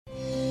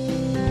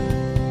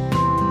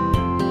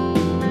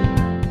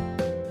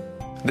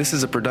This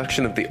is a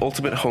production of the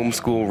Ultimate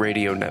Homeschool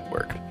Radio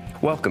Network.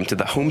 Welcome to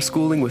the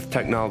Homeschooling with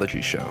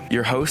Technology show.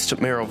 Your host,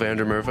 Meryl van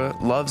der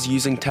Merwe, loves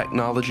using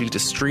technology to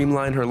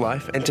streamline her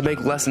life and to make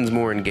lessons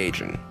more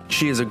engaging.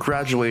 She is a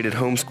graduated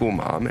homeschool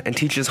mom and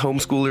teaches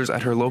homeschoolers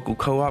at her local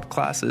co-op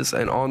classes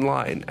and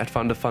online at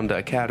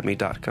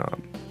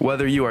fundafundaacademy.com.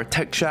 Whether you are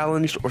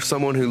tech-challenged or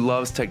someone who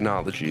loves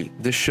technology,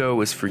 this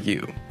show is for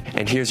you.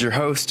 And here's your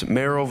host,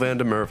 Meryl van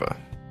der Merwe.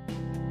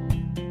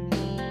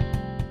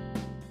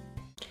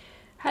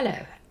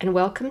 Hello, and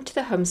welcome to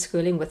the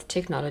Homeschooling with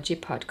Technology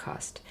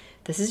podcast.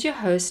 This is your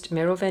host,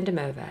 Meryl van der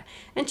Merwe,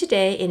 and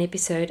today in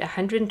episode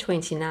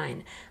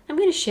 129, I'm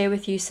going to share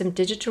with you some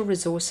digital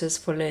resources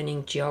for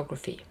learning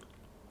geography.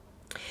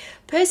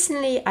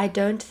 Personally, I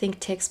don't think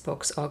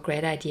textbooks are a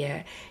great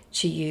idea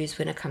to use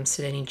when it comes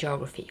to learning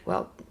geography.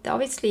 Well, they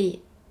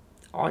obviously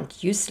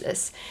aren't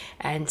useless,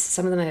 and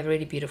some of them have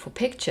really beautiful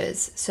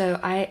pictures. So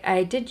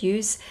I did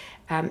use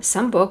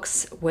some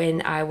books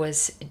when I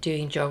was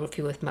doing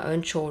geography with my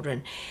own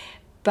children.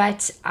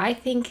 But I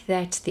think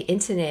that the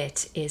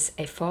internet is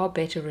a far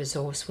better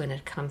resource when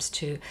it comes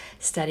to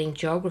studying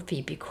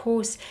geography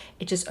because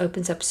it just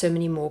opens up so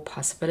many more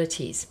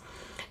possibilities.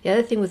 The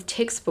other thing with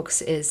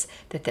textbooks is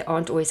that they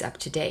aren't always up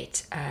to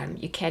date.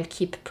 You can't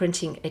keep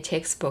printing a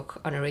textbook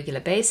on a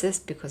regular basis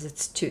because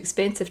it's too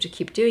expensive to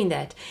keep doing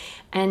that.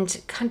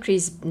 And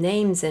countries'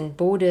 names and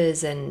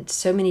borders and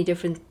so many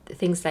different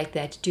things like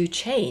that do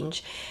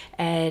change,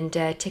 and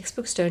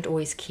textbooks don't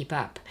always keep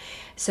up.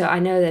 So I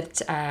know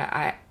that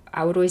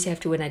I would always have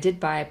to, when I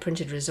did buy a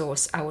printed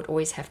resource, I would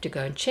always have to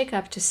go and check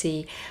up to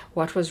see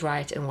what was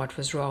right and what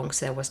was wrong,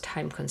 so that was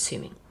time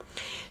consuming.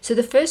 So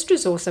the first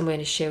resource I'm going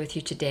to share with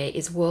you today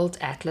is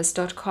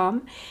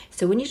worldatlas.com.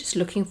 So when you're just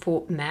looking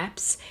for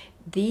maps,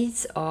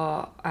 these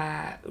are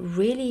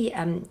really,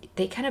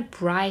 they're kind of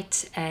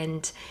bright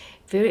and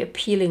very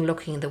appealing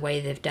looking the way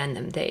they've done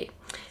them. They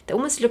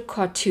almost look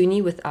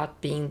cartoony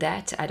without being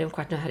that. I don't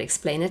quite know how to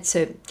explain it.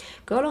 So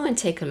go along and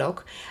take a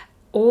look.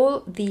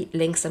 All the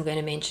links I'm going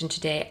to mention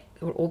today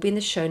will all be in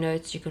the show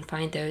notes. You can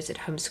find those at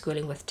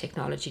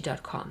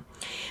homeschoolingwithtechnology.com.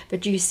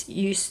 But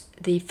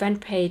the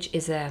front page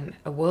is a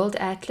world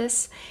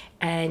atlas,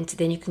 and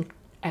then you can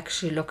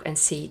actually look and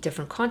see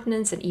different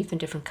continents and even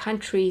different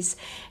countries.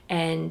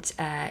 And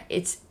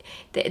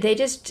they're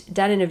just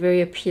done in a very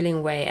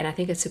appealing way, and I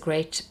think it's a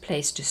great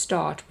place to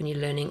start when you're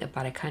learning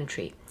about a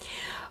country.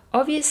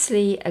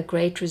 Obviously, a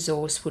great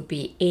resource would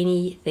be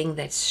anything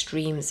that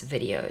streams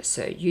videos,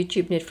 so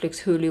YouTube,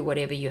 Netflix, Hulu,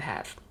 whatever you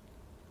have.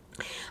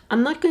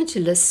 I'm not going to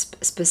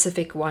list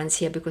specific ones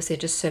here because there are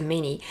just so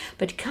many,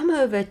 but come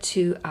over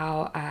to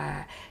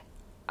our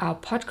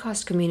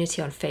podcast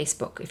community on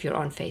Facebook, if you're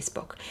on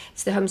Facebook.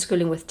 It's the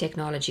Homeschooling with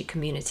Technology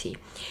community.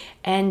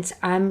 And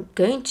I'm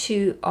going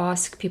to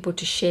ask people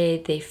to share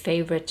their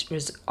favorite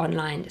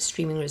online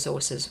streaming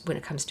resources when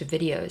it comes to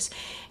videos.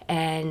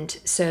 And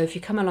so if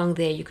you come along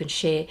there, you can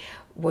share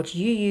what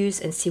you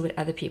use and see what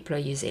other people are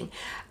using.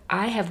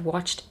 I have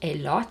watched a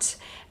lot,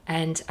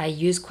 and I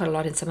use quite a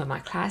lot in some of my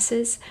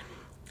classes.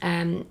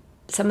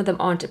 Some of them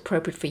aren't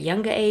appropriate for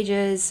younger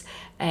ages,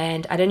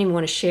 and I don't even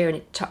want to share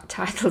any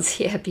titles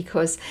here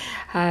because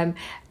I'd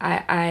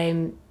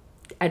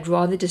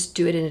rather just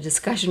do it in a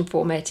discussion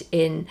format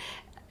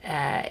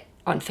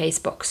on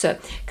Facebook. So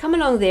come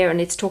along there and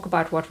let's talk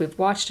about what we've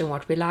watched and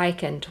what we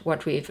like and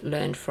what we've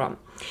learned from.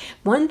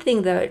 One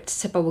thing that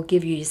tip I will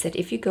give you is that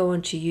if you go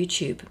onto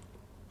YouTube,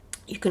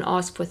 you can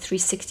ask for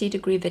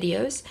 360-degree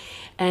videos,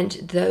 and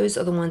those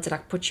are the ones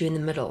that put you in the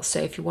middle. So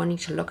if you're wanting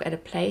to look at a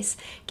place,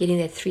 getting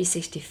that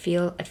 360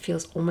 feel, it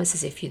feels almost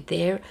as if you're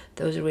there.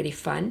 Those are really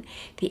fun.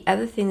 The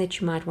other thing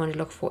that you might want to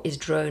look for is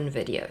drone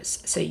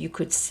videos. So you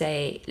could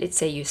say, let's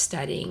say you're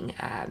studying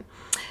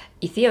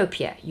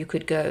Ethiopia. You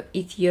could go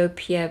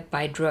Ethiopia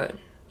by drone,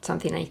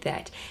 something like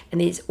that.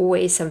 And there's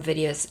always some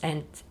videos,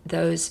 and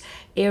those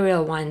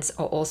aerial ones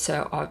are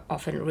also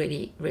often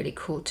really, really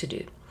cool to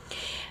do.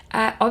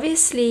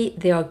 Obviously,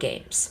 there are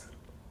games.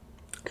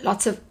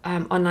 Lots of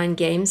online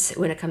games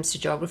when it comes to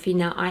geography.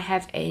 Now, I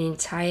have an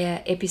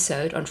entire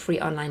episode on free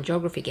online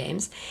geography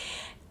games.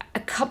 A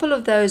couple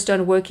of those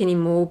don't work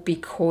anymore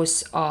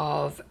because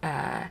of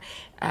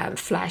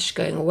Flash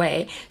going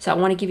away. So I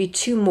want to give you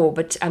two more,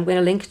 but I'm going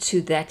to link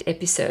to that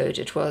episode.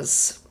 It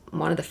was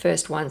one of the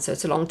first ones, so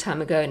it's a long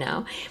time ago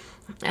now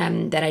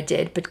that I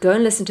did. But go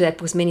and listen to that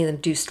because many of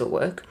them do still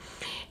work.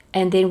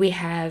 And then we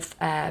have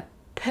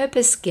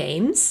Purpose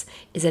Games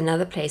is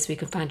another place where you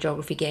can find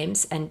geography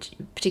games, and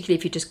particularly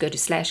if you just go to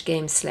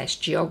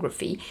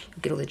 /games/geography,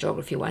 you get all the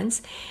geography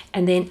ones.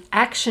 And then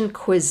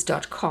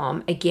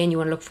actionquiz.com, again, you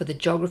want to look for the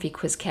geography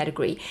quiz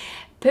category.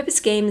 Purpose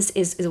Games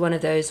is one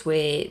of those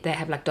where they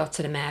have like dots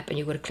on a map, and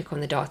you've got to click on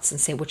the dots and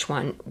say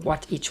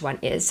what each one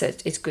is. So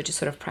it's good to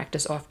sort of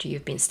practice after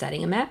you've been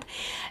studying a map.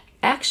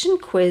 Action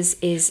Quiz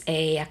is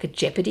like a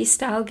Jeopardy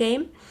style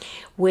game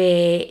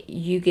where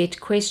you get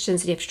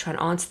questions and you have to try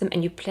and answer them,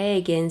 and you play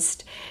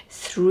against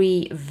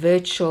 3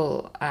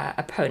 virtual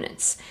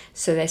opponents.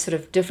 So they're sort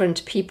of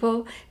different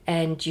people,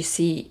 and you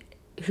see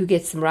who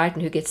gets them right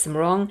and who gets them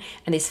wrong.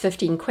 And there's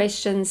 15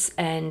 questions,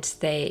 and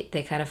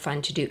they're kind of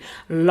fun to do.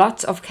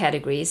 Lots of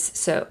categories.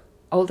 So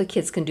older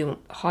kids can do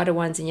harder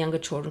ones and younger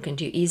children can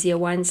do easier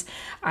ones.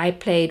 I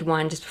played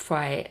one just before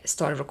I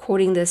started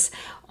recording this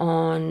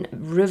on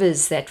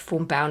rivers that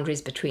form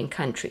boundaries between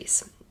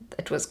countries.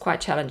 It was quite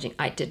challenging.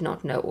 I did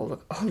not know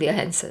all the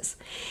answers.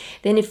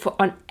 Then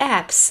on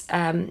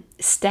apps,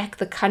 stack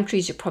the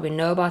countries. You probably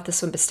know about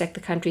this one, but stack the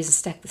countries and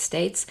stack the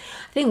states.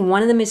 I think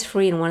one of them is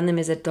free and one of them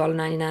is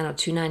 $1.99 or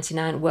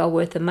 $2.99. Well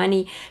worth the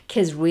money.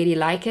 Kids really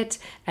like it,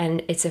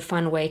 and it's a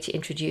fun way to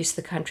introduce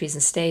the countries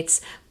and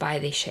states by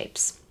their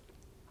shapes.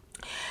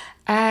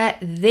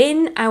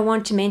 Then I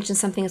want to mention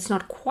something that's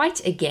not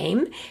quite a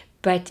game,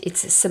 but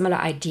it's a similar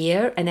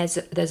idea, and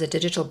those are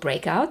digital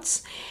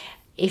breakouts.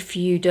 If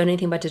you don't know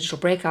anything about digital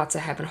breakouts, I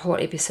have a whole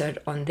episode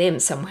on them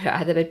somewhere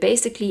either, but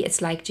basically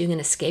it's like doing an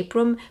escape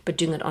room, but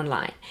doing it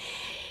online.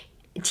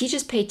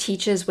 Teachers Pay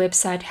Teachers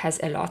website has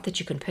a lot that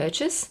you can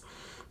purchase.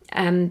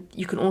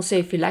 You can also,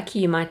 if you're lucky,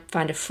 you might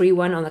find a free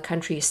one on the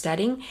country you're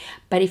studying.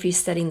 But if you're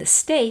studying the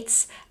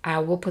States, I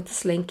will put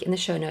this link in the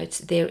show notes.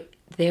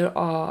 There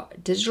are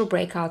digital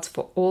breakouts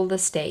for all the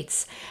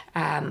states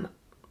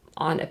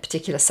on a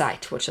particular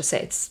site, which I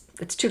say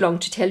it's too long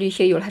to tell you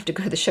here. You'll have to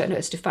go to the show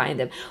notes to find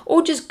them.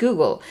 Or just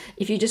Google.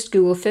 If you just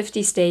Google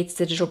 50 states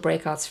digital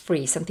breakouts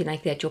free, something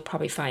like that, you'll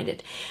probably find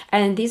it.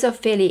 And these are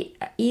fairly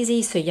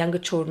easy, so younger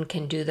children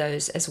can do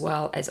those as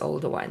well as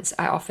older ones.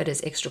 I offer it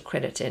as extra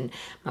credit in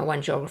my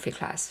one geography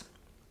class.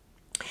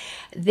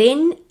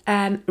 Then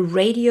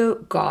Radio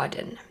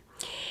Garden.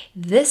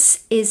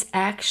 This is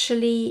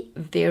actually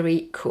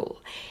very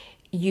cool.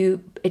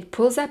 It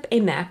pulls up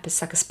a map.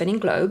 It's like a spinning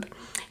globe,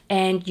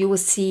 and you will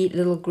see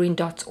little green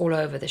dots all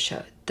over the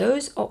show.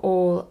 Those are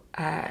all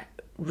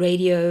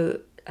radio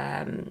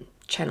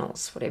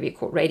channels, whatever you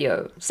call it,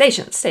 radio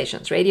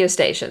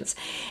stations.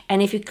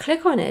 And if you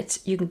click on it,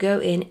 you can go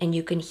in and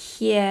you can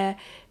hear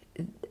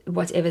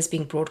whatever's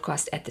being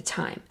broadcast at the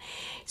time.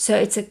 So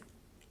it's a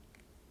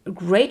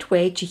great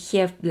way to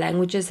hear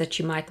languages that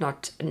you might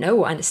not know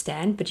or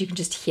understand, but you can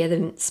just hear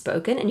them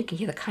spoken, and you can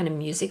hear the kind of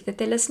music that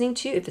they're listening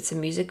to if it's a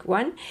music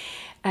one.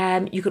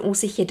 You can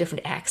also hear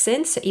different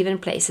accents, so even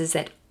places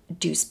that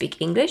do speak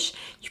English,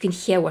 you can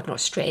hear what an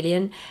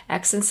Australian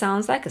accent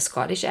sounds like, a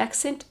Scottish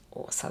accent,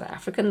 or South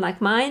African like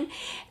mine,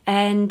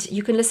 and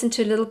you can listen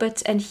to a little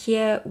bit and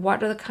hear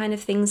what are the kind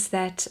of things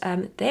that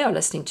they are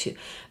listening to.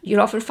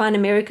 You'll often find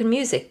American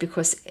music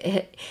because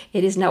it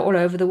is now all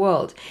over the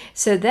world.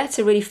 So that's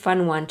a really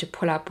fun one to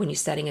pull up when you're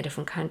studying a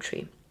different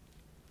country.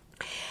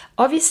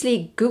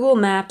 Obviously, Google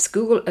Maps,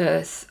 Google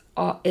Earth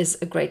is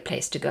a great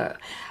place to go.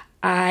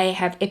 I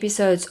have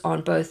episodes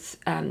on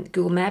both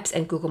Google Maps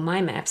and Google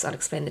My Maps. I'll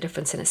explain the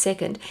difference in a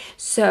second.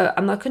 So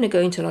I'm not going to go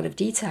into a lot of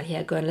detail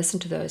here. Go and listen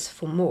to those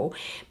for more.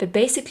 But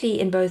basically,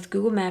 in both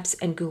Google Maps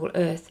and Google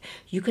Earth,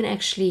 you can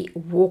actually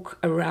walk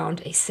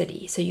around a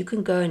city. So you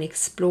can go and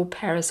explore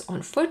Paris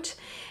on foot,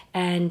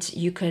 and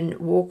you can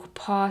walk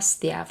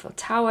past the Eiffel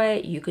Tower.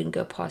 You can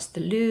go past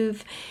the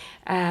Louvre.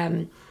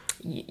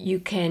 You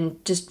can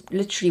just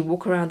literally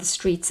walk around the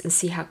streets and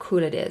see how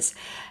cool it is.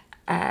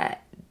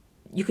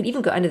 You can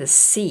even go under the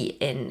sea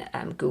in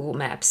Google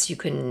Maps.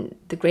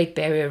 The Great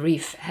Barrier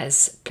Reef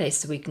has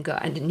places where you can go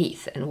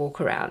underneath and walk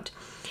around.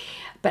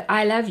 But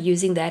I love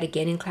using that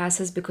again in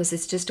classes because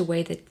it's just a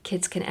way that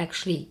kids can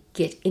actually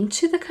get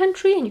into the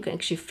country, and you can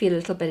actually feel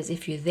a little bit as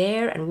if you're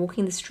there and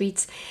walking the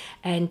streets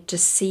and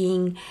just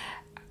seeing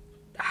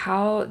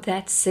how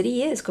that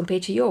city is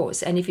compared to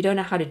yours. And if you don't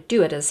know how to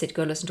do it, as I said,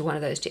 go listen to one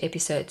of those 2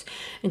 episodes.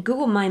 And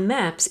Google My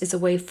Maps is a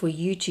way for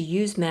you to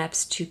use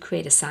maps to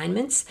create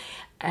assignments.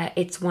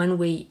 It's one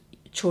where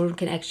children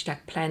can actually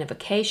plan a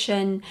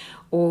vacation,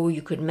 or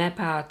you could map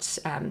out,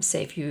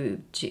 say if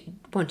you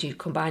want to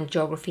combine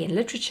geography and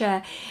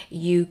literature,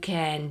 you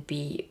can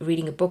be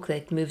reading a book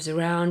that moves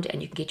around,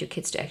 and you can get your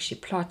kids to actually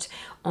plot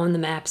on the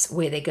maps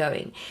where they're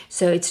going.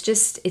 So it's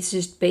just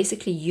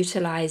basically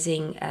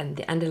utilizing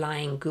the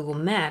underlying Google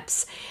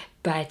Maps,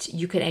 but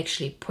you can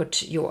actually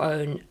put your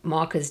own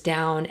markers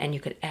down, and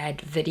you can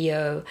add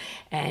video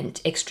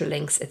and extra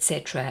links,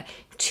 etc.,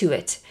 to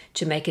it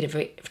to make it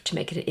an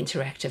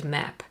interactive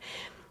map.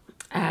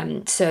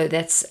 So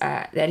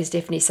that is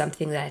definitely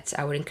something that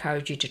I would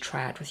encourage you to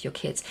try out with your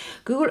kids.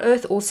 Google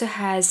Earth also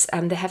has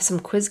they have some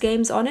quiz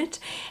games on it,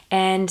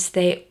 and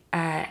they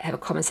have a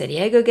Common San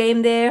Diego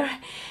game there,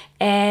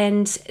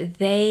 and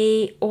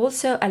they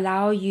also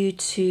allow you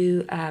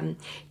to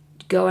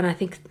go, and I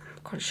think,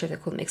 I'm not sure if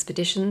they call them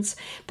expeditions,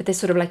 but they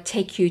sort of like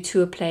take you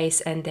to a place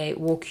and they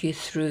walk you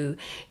through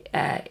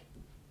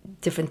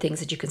different things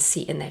that you can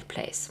see in that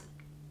place.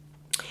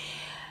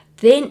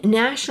 Then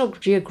National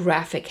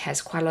Geographic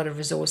has quite a lot of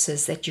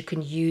resources that you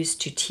can use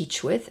to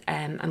teach with.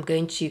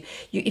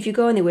 If you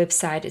go on their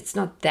website, it's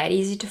not that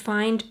easy to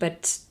find,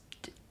 but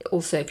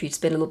also if you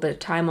spend a little bit of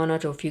time on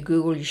it, or if you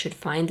Google, you should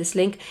find this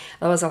link.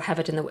 Otherwise, I'll have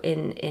it in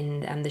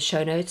the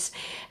show notes.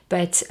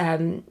 But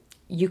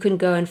you can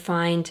go and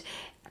find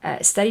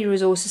study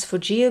resources for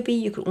GOB.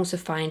 You can also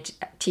find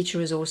teacher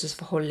resources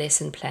for whole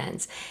lesson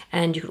plans,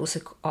 and you can also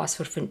ask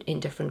for in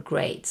different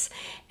grades.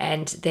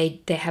 And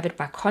they have it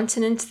by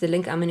continent. The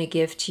link I'm going to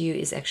give to you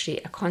is actually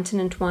a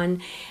continent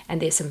one,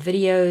 and there's some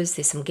videos,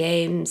 there's some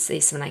games,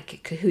 there's some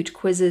like Kahoot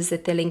quizzes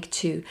that they link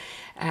to,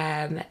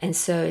 and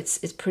so it's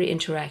pretty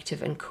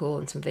interactive and cool,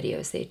 and some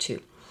videos there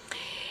too.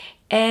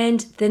 And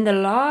then the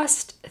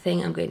last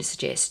thing I'm going to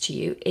suggest to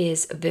you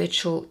is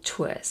virtual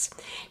tours.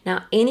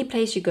 Now, any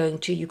place you're going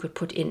to, you could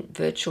put in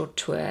virtual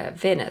tour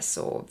Venice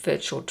or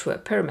virtual tour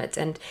pyramids.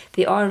 And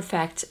there are, in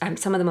fact,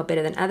 some of them are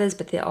better than others,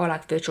 but there are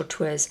like virtual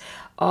tours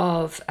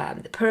of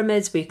the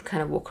pyramids where you can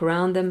kind of walk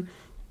around them.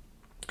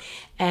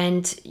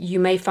 And you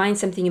may find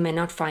something, you may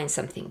not find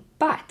something.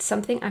 But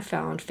something I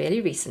found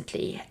fairly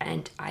recently,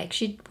 and I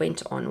actually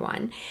went on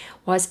one,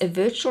 was a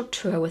virtual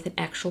tour with an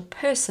actual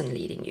person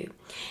leading you.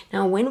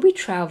 Now, when we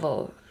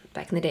travel,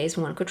 back in the days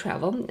when one could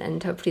travel,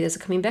 and hopefully those are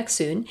coming back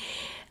soon,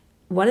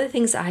 one of the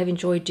things I have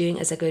enjoyed doing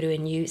as I go to a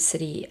new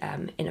city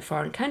in a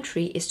foreign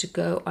country is to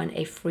go on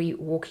a free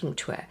walking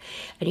tour.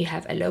 And you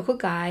have a local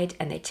guide,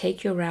 and they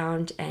take you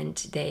around and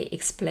they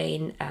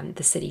explain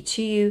the city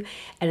to you.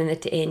 And then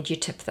at the end, you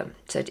tip them.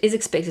 So it is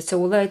expected.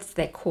 So although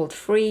they're called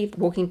free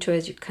walking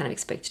tours, you're kind of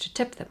expected to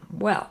tip them.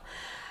 Well,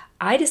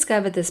 I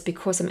discovered this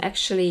because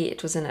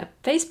it was in a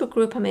Facebook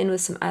group I'm in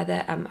with some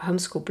other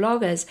homeschool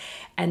bloggers,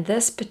 and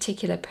this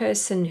particular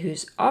person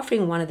who's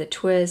offering one of the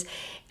tours,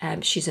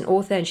 she's an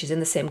author and she's in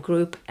the same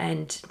group,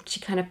 and she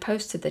kind of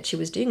posted that she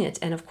was doing it.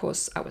 And of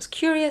course, I was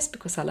curious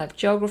because I love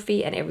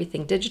geography and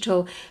everything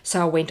digital,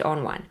 so I went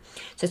on one.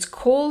 So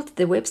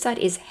the website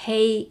is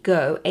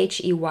heygo,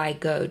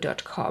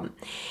 HEYgo.com,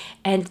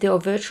 and there are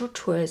virtual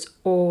tours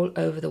all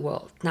over the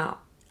world. Now,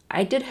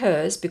 I did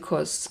hers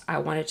because I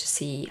wanted to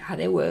see how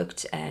they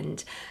worked,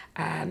 and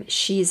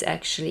she's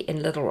actually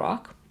in Little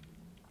Rock,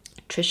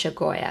 Tricia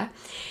Goya.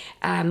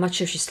 I'm not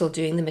sure if she's still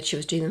doing them, but she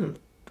was doing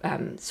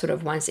them sort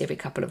of once every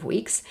couple of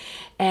weeks.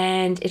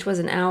 And it was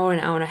an hour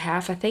and a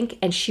half, I think,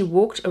 and she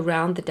walked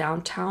around the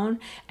downtown,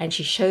 and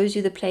she shows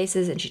you the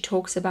places, and she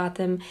talks about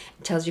them,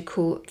 and tells you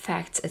cool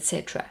facts,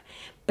 etc.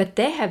 But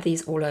they have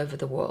these all over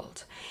the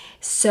world.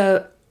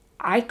 So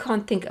I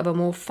can't think of a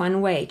more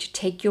fun way to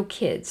take your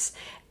kids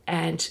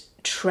and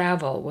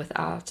travel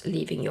without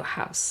leaving your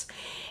house.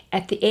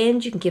 At the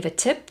end, you can give a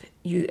tip.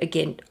 You,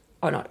 again,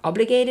 are not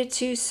obligated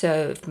to,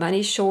 so if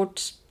money's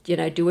short,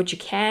 do what you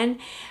can.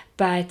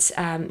 But,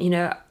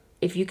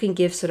 if you can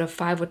give sort of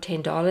 $5 or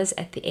 $10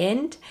 at the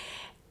end,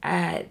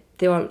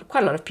 there are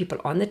quite a lot of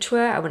people on the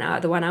tour.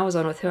 The one I was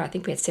on with her, I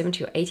think we had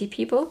 70 or 80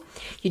 people.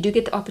 You do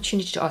get the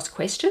opportunity to ask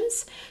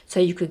questions. So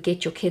you could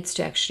get your kids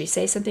to actually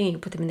say something. You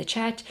can put them in the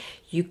chat.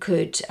 You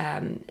could,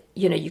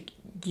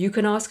 you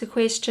can ask a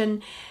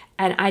question.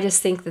 And I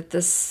just think that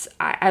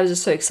I was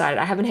just so excited.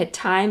 I haven't had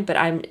time, but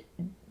I'm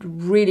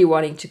really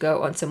wanting to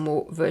go on some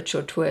more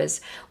virtual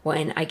tours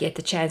when I get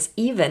the chance.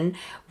 Even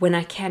when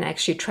I can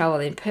actually travel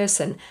in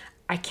person,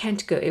 I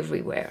can't go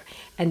everywhere.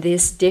 And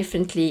this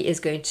definitely is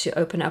going to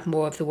open up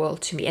more of the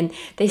world to me. And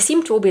they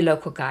seem to all be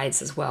local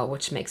guides as well,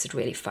 which makes it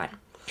really fun.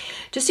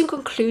 Just in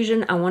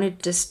conclusion, I want to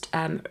just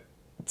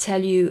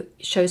tell you,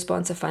 show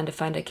sponsor Fund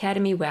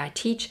Academy, where I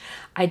teach.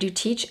 I do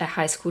teach a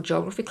high school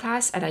geography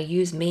class, and I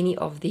use many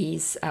of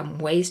these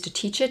ways to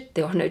teach it.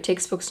 There are no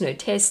textbooks, no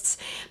tests,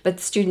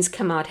 but students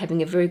come out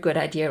having a very good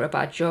idea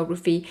about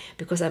geography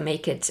because I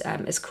make it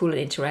as cool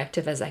and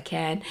interactive as I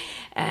can.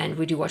 And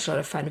we do watch a lot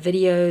of fun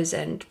videos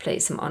and play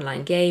some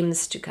online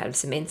games to kind of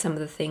cement some of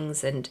the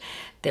things, and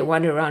they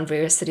wander around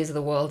various cities of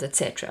the world,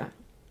 etc.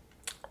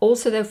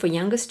 Also, though, for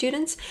younger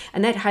students,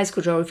 and that high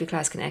school geography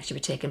class can actually be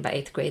taken by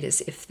 8th graders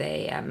if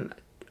they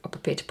are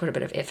prepared to put a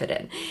bit of effort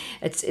in.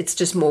 It's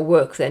just more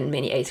work than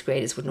many 8th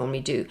graders would normally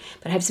do.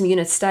 But I have some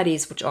unit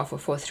studies which are for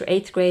 4th through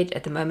 8th grade.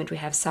 At the moment, we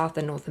have South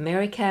and North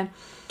America.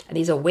 And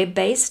these are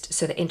web-based,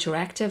 so they're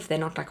interactive. They're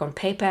not like on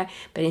paper,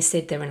 but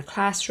instead they're in a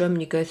classroom.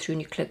 You go through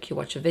and you click, you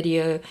watch a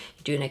video,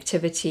 you do an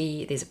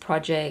activity, there's a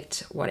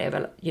project,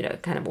 whatever,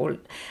 kind of all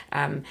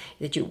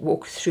that you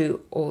walk through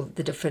all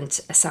the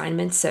different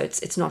assignments. So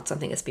it's not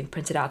something that's been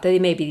printed out. There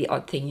may be the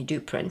odd thing you do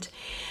print.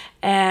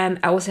 I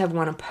also have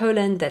one on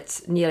Poland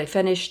that's nearly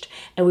finished.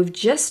 And we've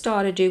just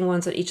started doing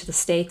ones on each of the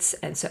states.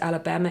 And so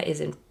Alabama is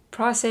in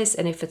process.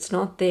 And if it's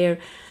not there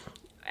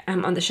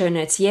on the show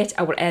notes yet,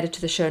 I will add it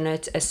to the show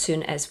notes as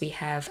soon as we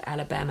have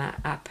Alabama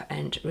up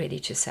and ready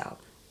to sell.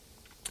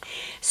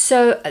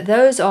 So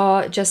those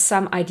are just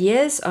some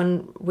ideas on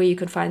where you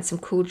can find some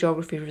cool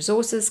geography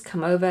resources.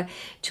 Come over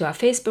to our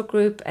Facebook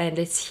group and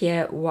let's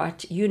hear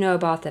what you know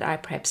about that I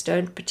perhaps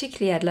don't.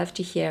 Particularly, I'd love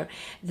to hear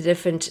the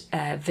different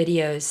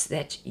videos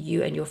that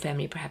you and your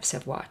family perhaps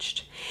have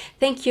watched.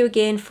 Thank you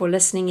again for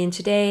listening in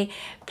today.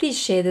 Please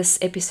share this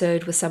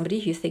episode with somebody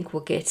who you think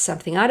will get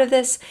something out of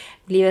this.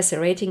 Leave us a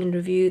rating and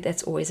review.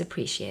 That's always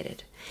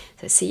appreciated.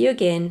 So see you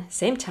again,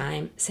 same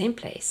time, same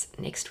place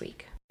next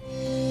week.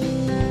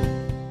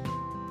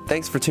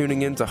 Thanks for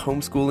tuning in to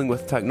Homeschooling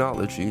with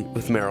Technology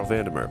with Meryl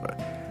van der Merwe.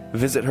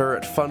 Visit her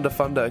at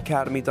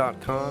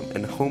fundafundaacademy.com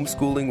and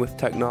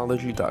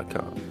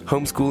homeschoolingwithtechnology.com.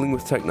 Homeschooling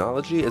with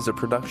Technology is a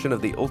production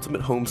of the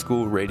Ultimate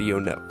Homeschool Radio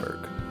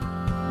Network.